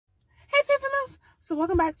So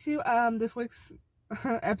welcome back to this week's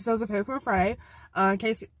episodes of Hair Queen Friday. In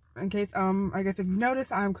case I guess if you've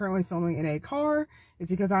noticed, I'm currently filming in a car. It's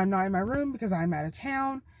because I'm not in my room because I'm out of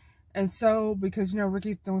town. And so because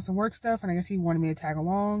Ricky's doing some work stuff and I guess he wanted me to tag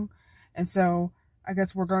along. And so I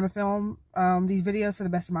guess we're going to film these videos to the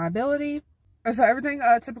best of my ability. And so everything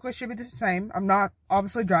typically should be the same. I'm not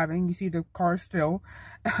obviously driving. You see the car still.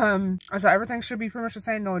 So everything should be pretty much the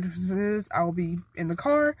same. The only difference is I will be in the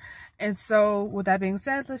car. And so with that being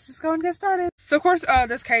said, let's just go and get started. So of course,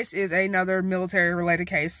 this case is another military related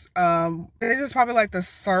case. This is probably like the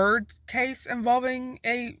third case involving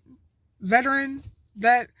a veteran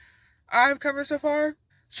that I've covered so far.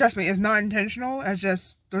 Trust me, it's not intentional. It's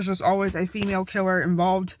just, there's just always a female killer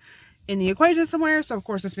involved in the equation somewhere. So of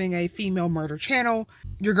course, this being a female murder channel,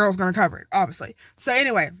 your girl's gonna cover it, obviously. So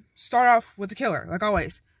anyway, start off with the killer, like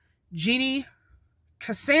always. Jeannie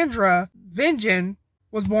Cassandra Vengeance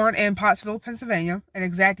was born in Pottsville, Pennsylvania. An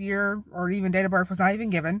exact year or even date of birth was not even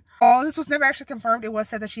given. All this was never actually confirmed. It was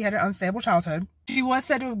said that she had an unstable childhood. She was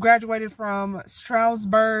said to have graduated from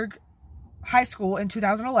Stroudsburg High School in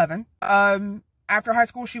 2011. After high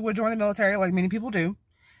school, she would join the military, like many people do.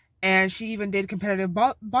 And she even did competitive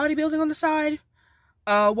bodybuilding on the side.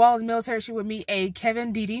 While in the military, she would meet a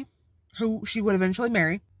Kevin Ditty, who she would eventually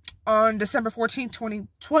marry. On December 14th,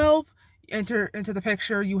 2012, enter into the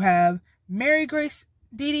picture, you have Mary Grace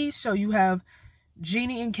Ditty. So you have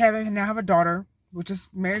Jeannie and Kevin who now have a daughter, which is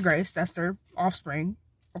Mary Grace. That's their offspring.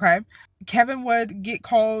 Okay. Kevin would get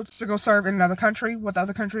called to go serve in another country. What the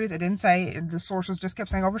other country is, it didn't say. The sources just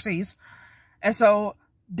kept saying overseas. And so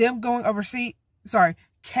them going overseas,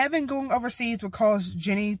 Kevin going overseas would cause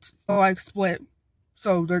Jeannie to split.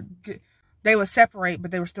 So they would separate,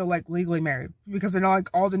 but they were still legally married. Because in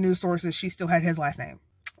all the news sources, she still had his last name.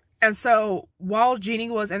 And so while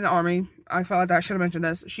Jeannie was in the Army, I felt like I should have mentioned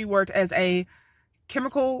this, she worked as a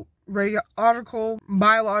chemical, radiological,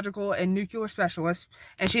 biological, and nuclear specialist.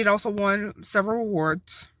 And she had also won several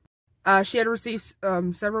awards. She had received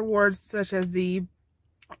several awards such as the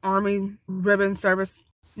Army Ribbon Service,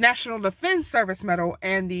 National Defense Service Medal,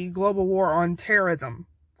 and the Global War on Terrorism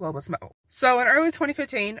Globus Medal. So in early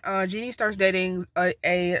 2015, Jeannie starts dating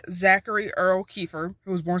a Zachary Earl Kiefer,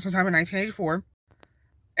 who was born sometime in 1984.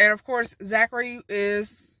 And of course, Zachary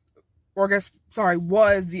was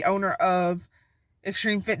the owner of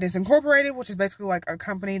Extreme Fitness Incorporated, which is basically like a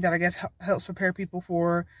company that I guess helps prepare people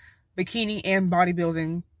for bikini and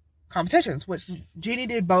bodybuilding competitions, which Jeannie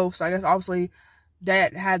did both. So I guess obviously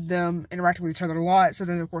that had them interacting with each other a lot. So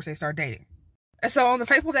then, of course, they started dating. And so on the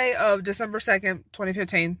fateful day of December 2nd,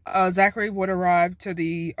 2015, Zachary would arrive to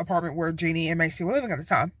the apartment where Jeannie and Macy were living at the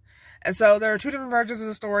time. And so there are two different versions of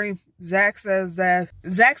the story. Zach says that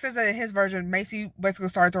in his version, Macy basically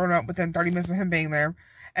started throwing up within 30 minutes of him being there.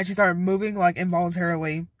 And she started moving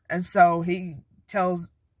involuntarily. And so he tells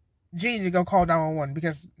Jeannie to go call 911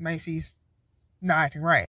 because Macy's not acting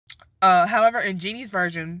right. However, in Jeannie's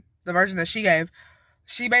version, the version that she gave,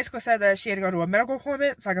 she basically said that she had to go to a medical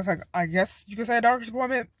appointment. So I guess you could say a doctor's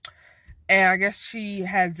appointment. And I guess she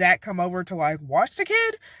had Zach come over to watch the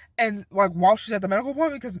kid. And while she's at the medical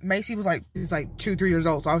appointment, because Macy was she's 2-3 years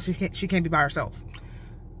old. So obviously she can't be by herself.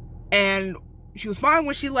 And she was fine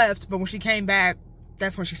when she left. But when she came back,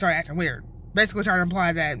 that's when she started acting weird. Basically trying to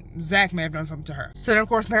imply that Zach may have done something to her. So then of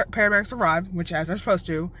course paramedics arrived, which as they're supposed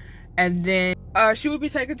to. And then she would be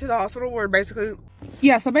taken to the hospital where basically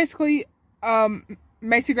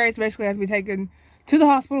Macy Grace basically has to be taken to the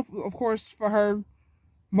hospital, of course, for her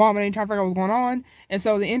vomiting, trying to figure out what's going on. And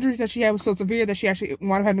so the injuries that she had was so severe that she actually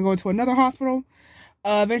wound up having to go to another hospital.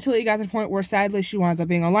 Eventually it got to the point where sadly she winds up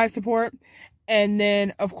being on life support. And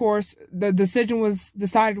then, of course, the decision was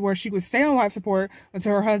decided where she would stay on life support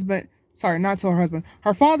until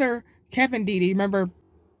her father, Kevin Ditty, remember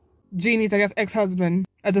Jeannie's, I guess, ex-husband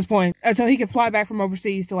at this point, until he could fly back from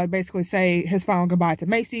overseas to basically say his final goodbye to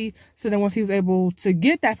Macy. So then once he was able to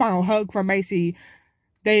get that final hug from Macy,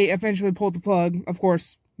 they eventually pulled the plug. Of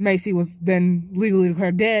course, Macy was then legally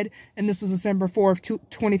declared dead, and this was December 4th,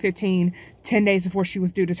 2015, 10 days before she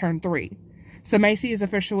was due to turn 3. So Macy is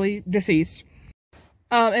officially deceased.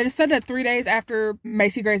 And it's said that 3 days after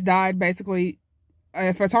Macy Grace died, basically,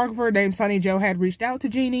 a photographer named Sonny Joe had reached out to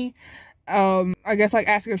Jeannie, I guess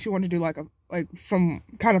asking if she wanted to do some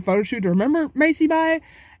kind of photo shoot to remember Macy by.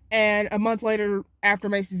 And a month later, after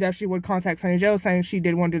Macy's death, she would contact Sonny Joe saying she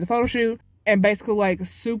did want to do the photo shoot and basically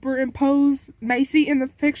superimpose Macy in the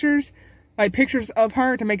pictures, pictures of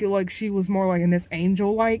her to make it she was more in this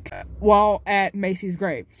angel while at Macy's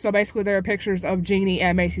grave. So basically there are pictures of Jeannie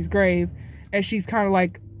at Macy's grave and she's kind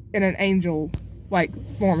of in an angel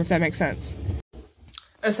form, if that makes sense.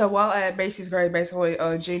 And so while at Macy's grave, basically,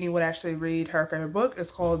 Jeannie would actually read her favorite book.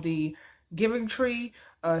 It's called The Giving Tree.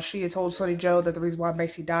 She had told Sonny Joe that the reason why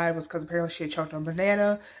Macy died was because apparently she had choked on a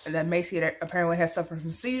banana, and that Macy had apparently had suffered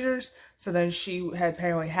from seizures. So then she had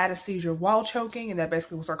apparently had a seizure while choking, and that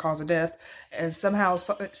basically was her cause of death. And somehow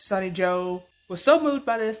Sonny Joe was so moved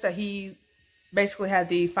by this that he basically had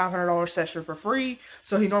the $500 session for free.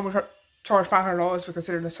 So he normally charged $500 for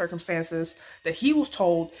considering the circumstances that he was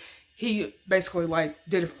told. He basically like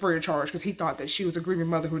did it free of charge because he thought that she was a grieving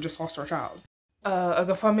mother who just lost her child. A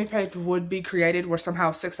GoFundMe page would be created where somehow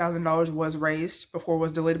 $6,000 was raised before it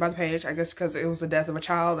was deleted by the page. I guess because it was the death of a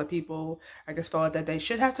child that people, I guess, felt that they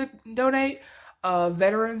should have to donate.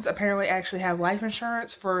 Veterans apparently actually have life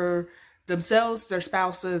insurance for themselves, their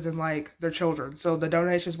spouses, and like their children. So the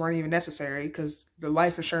donations weren't even necessary because the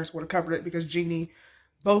life insurance would have covered it because Jeannie,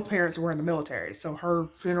 both parents were in the military, so her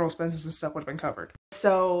funeral expenses and stuff would have been covered.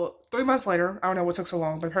 So 3 months later, I don't know what took so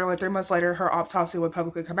long, but apparently 3 months later, her autopsy would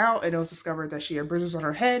publicly come out, and it was discovered that she had bruises on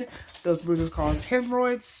her head. Those bruises caused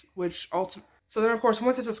hemorrhoids, so then, of course,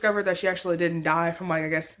 once it's discovered that she actually didn't die from, like, I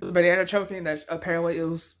guess, banana choking, that apparently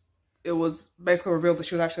it was basically revealed that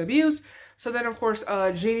she was actually abused. So then, of course,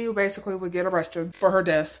 Jeannie basically would get arrested for her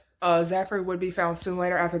death. Zachary would be found soon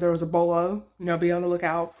later after there was a bolo. Be on the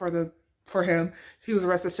lookout for him. He was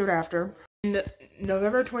arrested soon after. In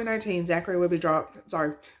November 2019, Zachary would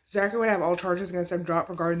have all charges against him dropped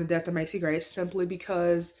regarding the death of Macy Grace simply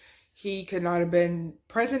because he could not have been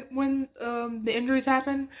present when the injuries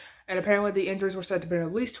happened. And apparently the injuries were said to have been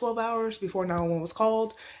at least 12 hours before 911 was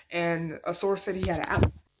called. And a source said he had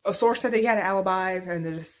an alibi, and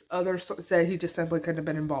this other said he just simply couldn't have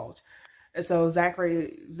been involved. And so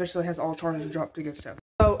Zachary eventually has all charges dropped against him.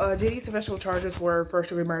 So Jeannie's official charges were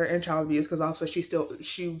first-degree murder and child abuse because obviously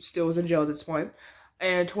she still was in jail at this point.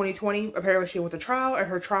 In 2020, apparently she went to trial, and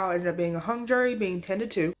her trial ended up being a hung jury, being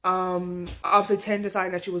 10-2. Obviously 10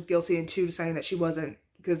 deciding that she was guilty, and 2 saying that she wasn't,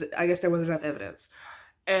 because I guess there wasn't enough evidence.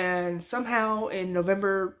 And somehow in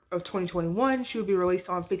November of 2021, she would be released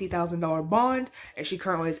on $50,000 bond, and she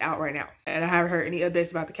currently is out right now. And I haven't heard any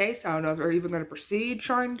updates about the case. I don't know if they're even going to proceed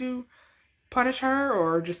trying to punish her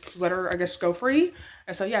or just let her, I guess, go free.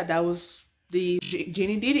 And so, yeah, that was the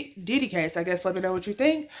Jeannie Ditty case. I guess let me know what you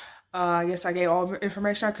think. I guess I gave all the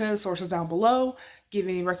information I could, sources down below. Give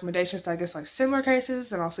me recommendations to, I guess, like similar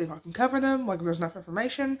cases, and I'll see if I can cover them, like if there's enough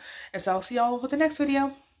information. And so I'll see y'all with the next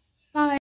video. Bye.